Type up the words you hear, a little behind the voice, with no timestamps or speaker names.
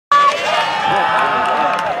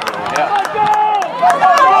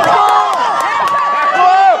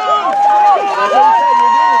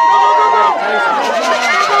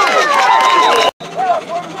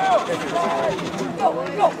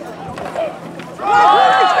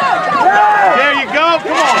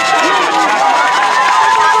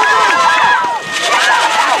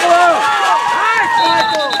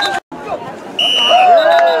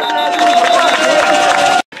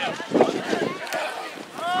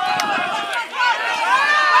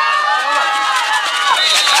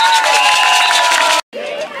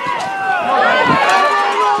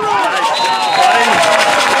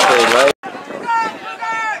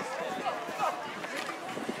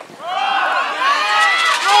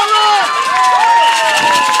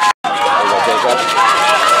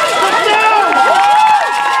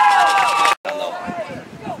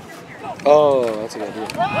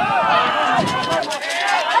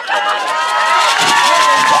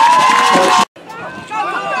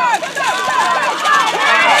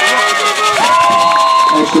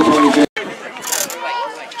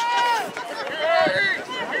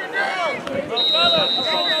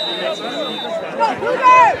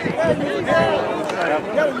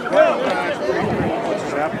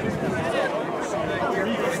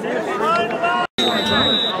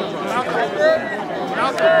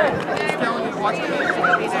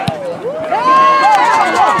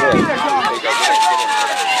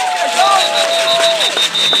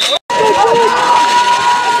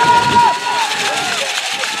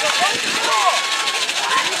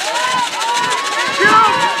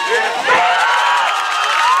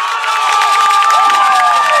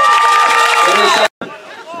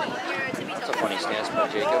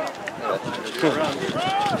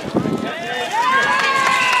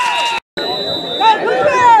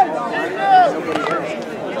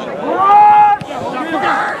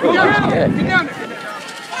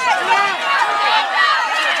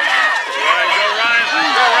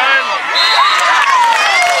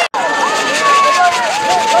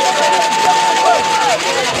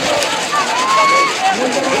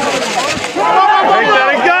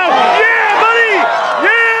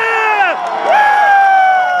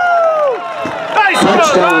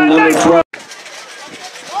Touchdown number 12.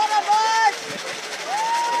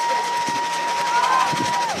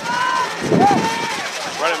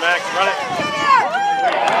 Run it, Max, run it.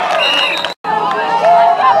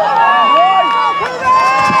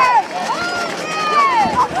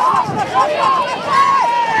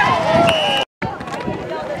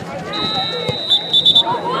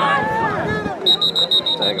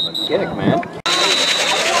 That's a heck of a kick, man.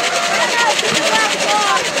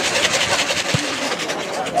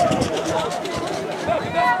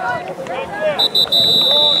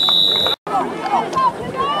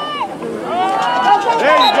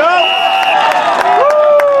 There you go.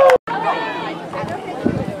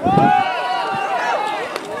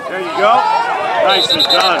 There you go. Nicely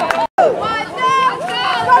done.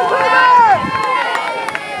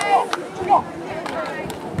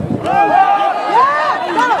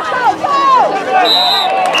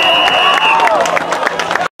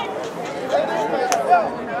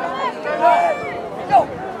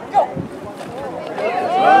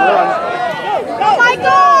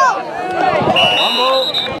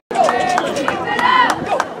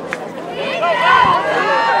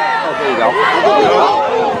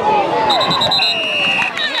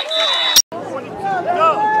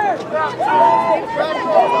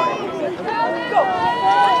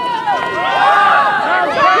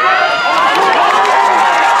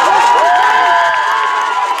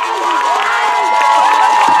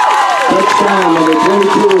 Touchdown number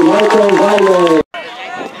 22, Marco Valle.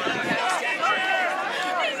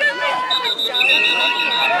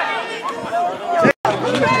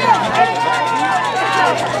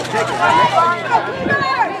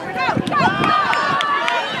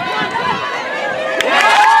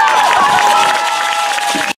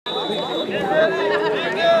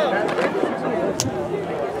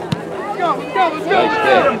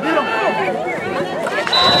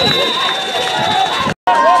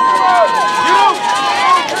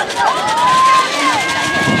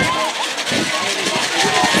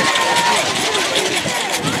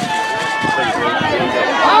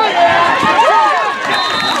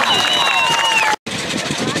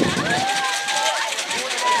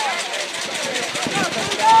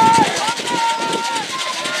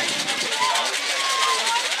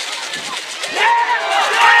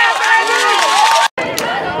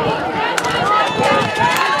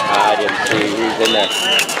 I didn't see who's in there.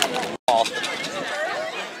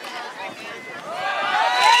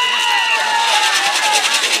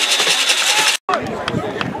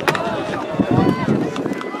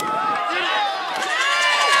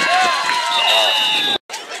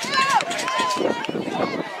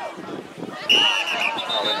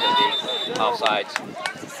 Offsides.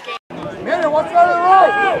 Minute, what's on the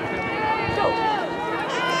right?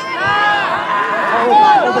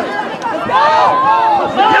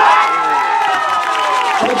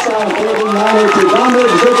 Touchdown 39 to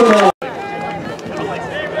Dominic Zuckerman.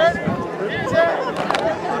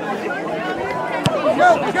 Go,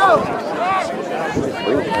 go!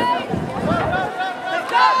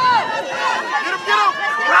 Get him!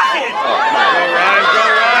 Rock it! Go, Ryan, go,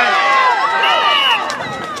 Ryan!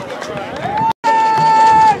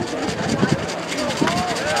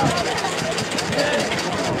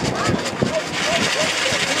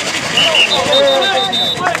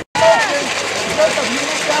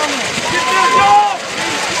 Get there,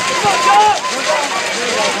 go!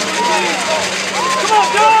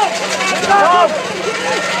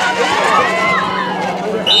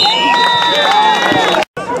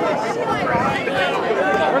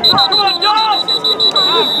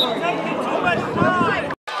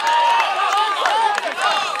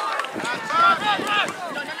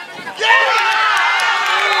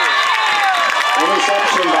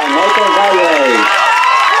 interception by Michael Valle.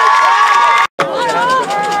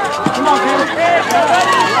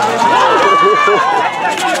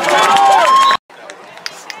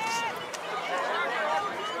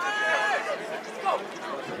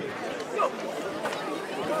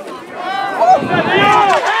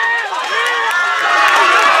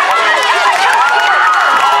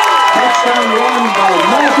 Touchdown run by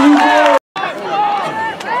Matthew Gray.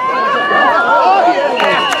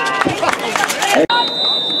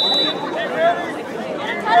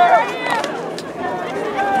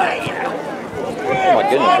 Oh my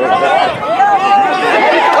goodness, what was that?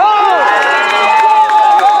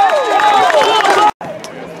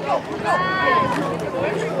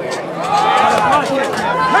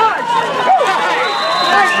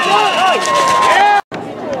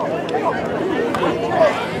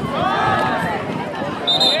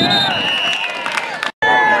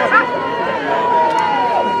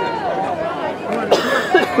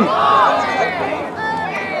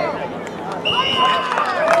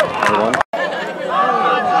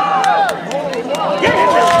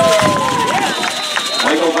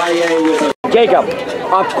 Michael Valle with a Jacob,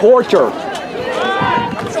 a quarter.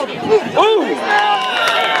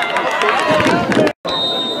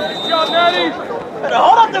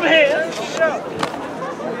 Hold up them hands.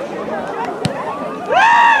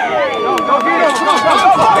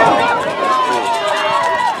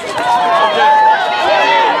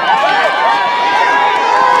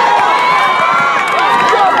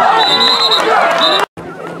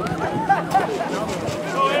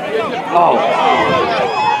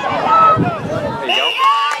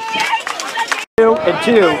 And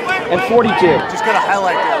 2 and 42. Just gotta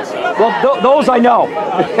highlight those. Well, those I know.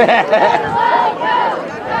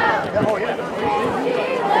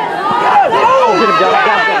 Oh, get him down.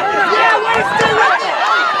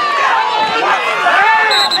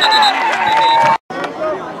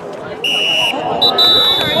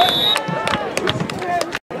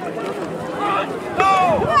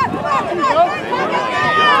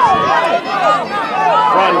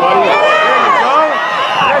 Run, buddy. There you go.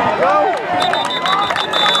 There you go.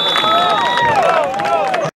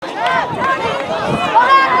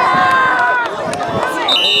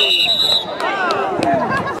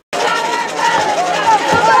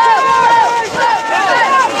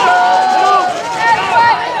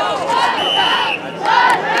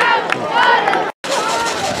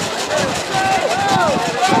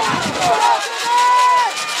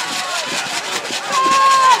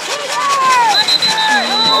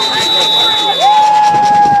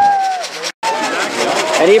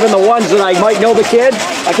 And even the ones that I might know the kid,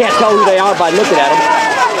 I can't tell who they are by looking at them.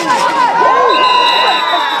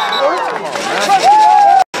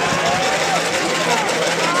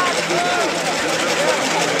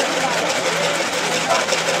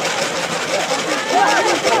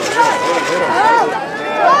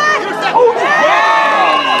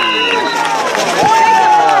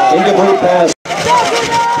 incomplete pass.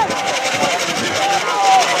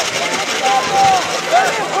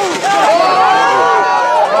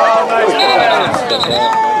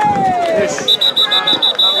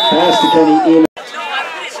 Pass to Kenny in.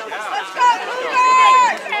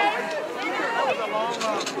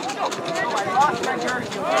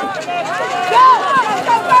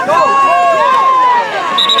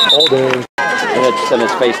 Holding. And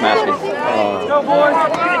it's face masking. Go, boys.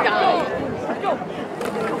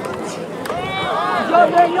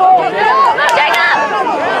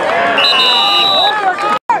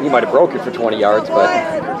 He might have broke it for 20 yards, but...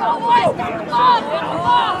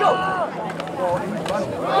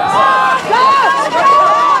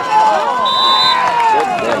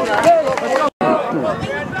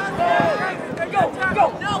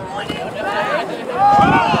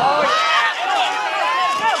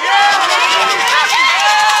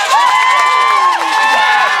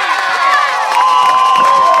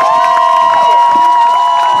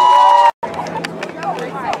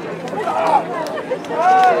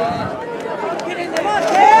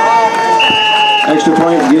 Extra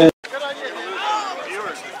point again.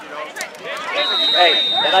 Hey,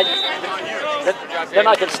 then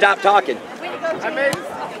I can stop talking.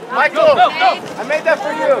 Michael, I made that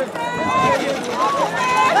for you.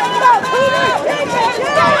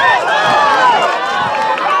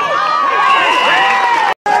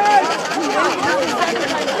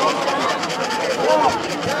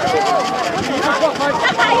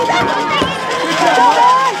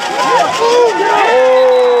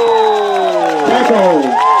 Tackle.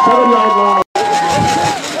 7-yard line.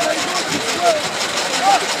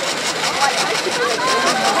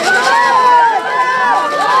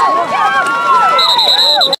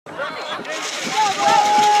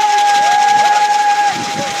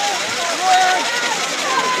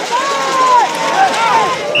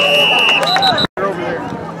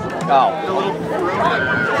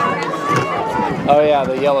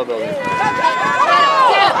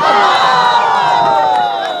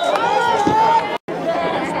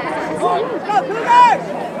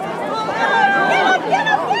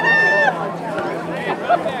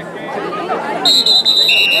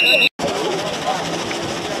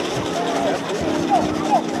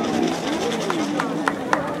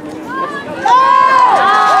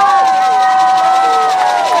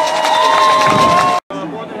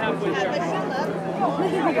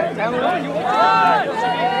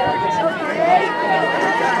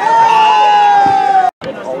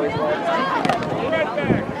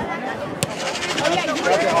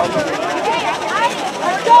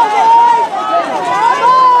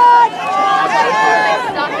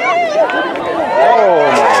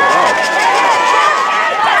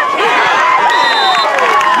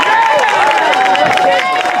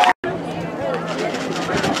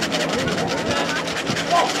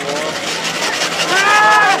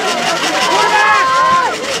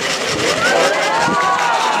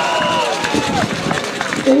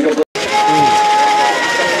 take a break.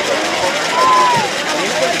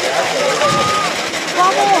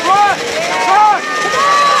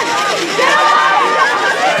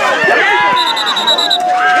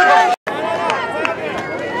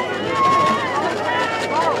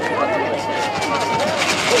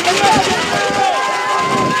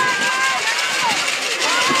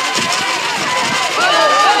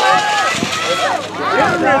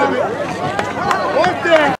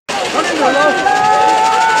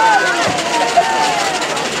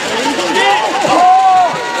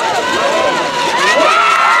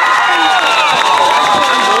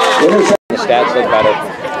 The stats look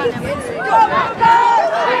better.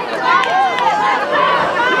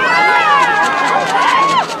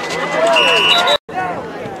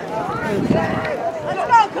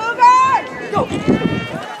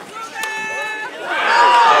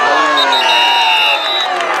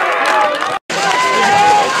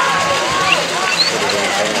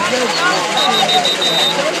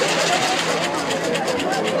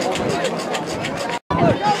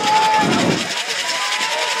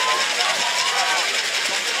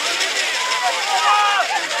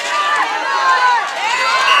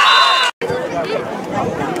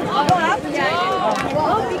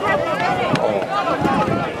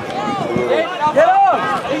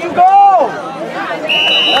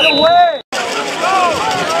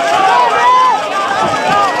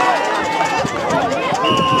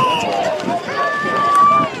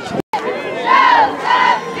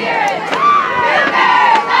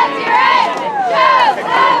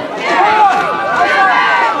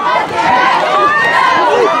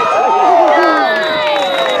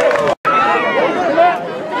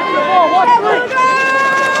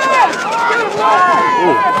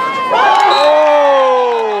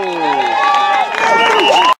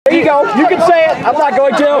 You can say it. I'm not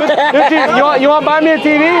going to. You want to buy me a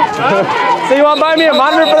TV? So you want to buy me a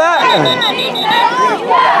monitor for that?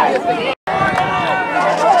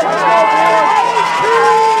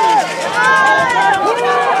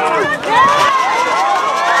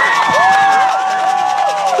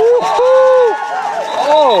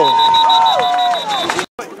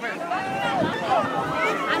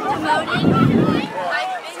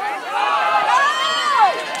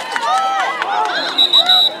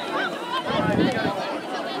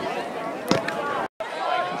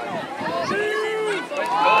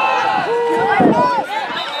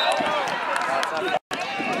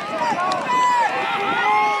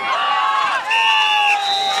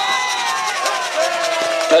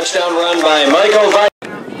 Touchdown run by Michael Vine.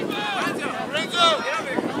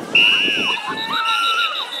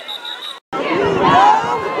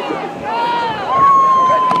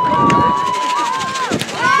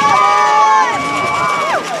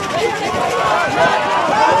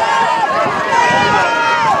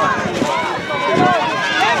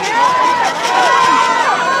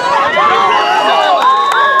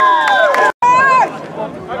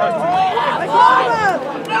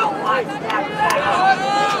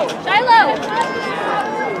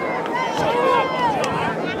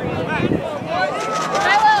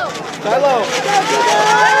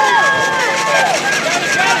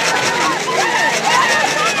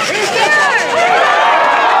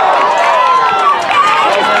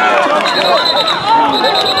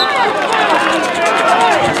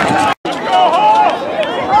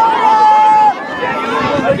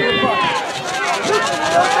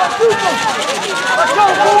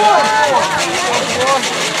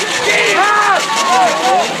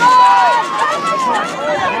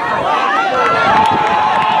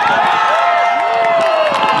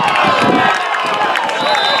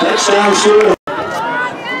 Touchdown, Stuart.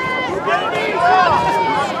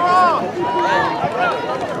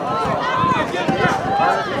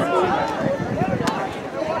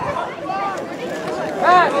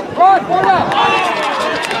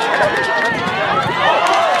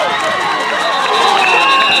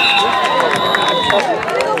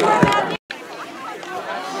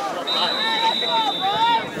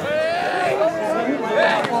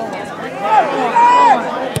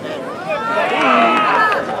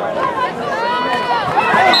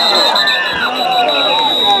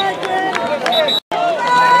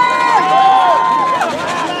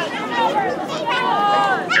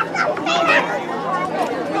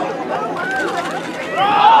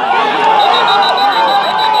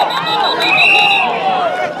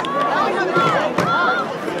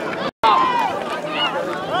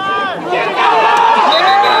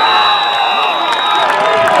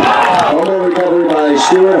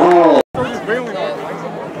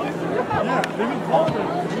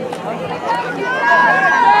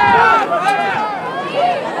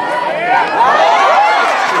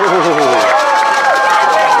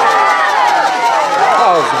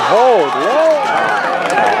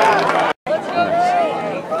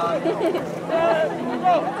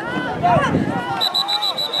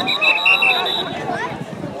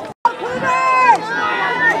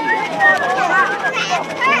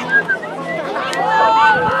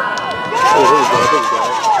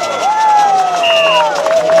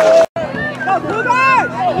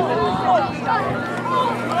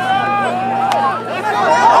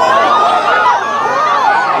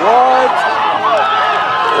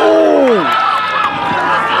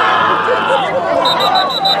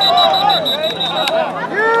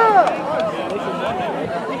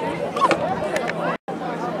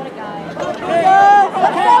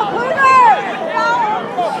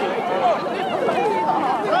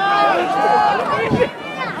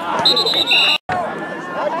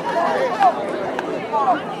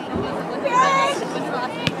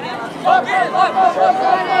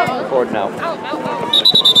 Forward now.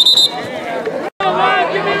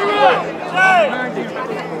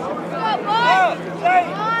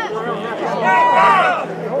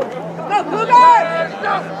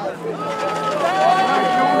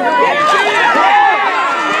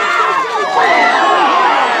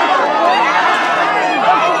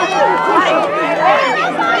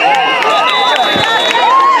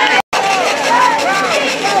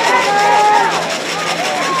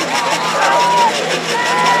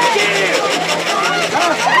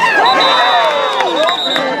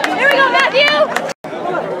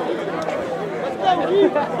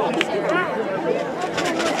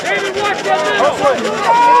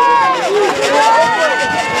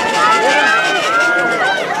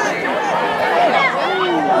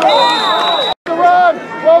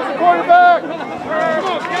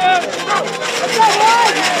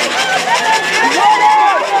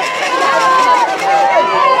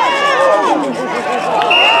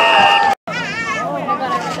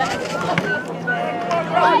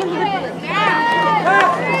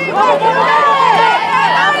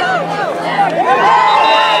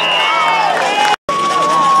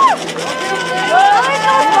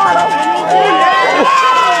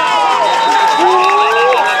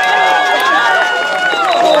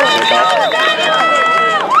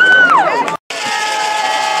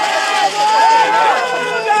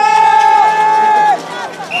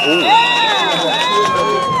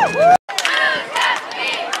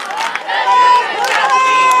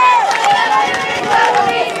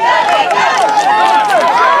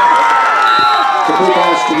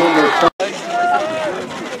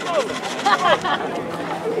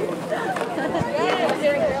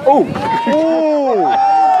 Oh! Oh!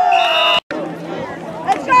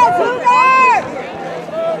 Let's go, Cougars! Oh!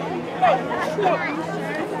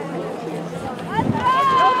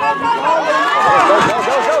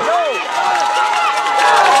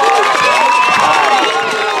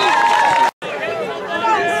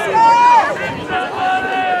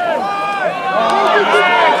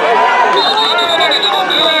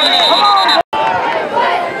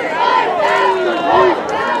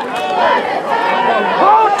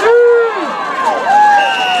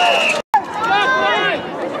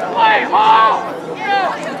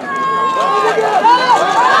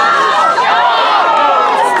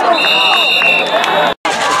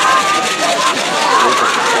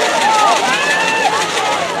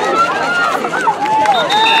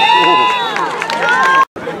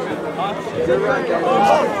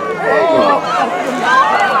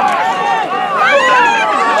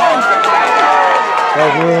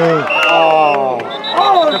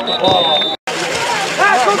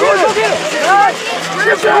 Go get him!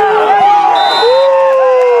 Go get him!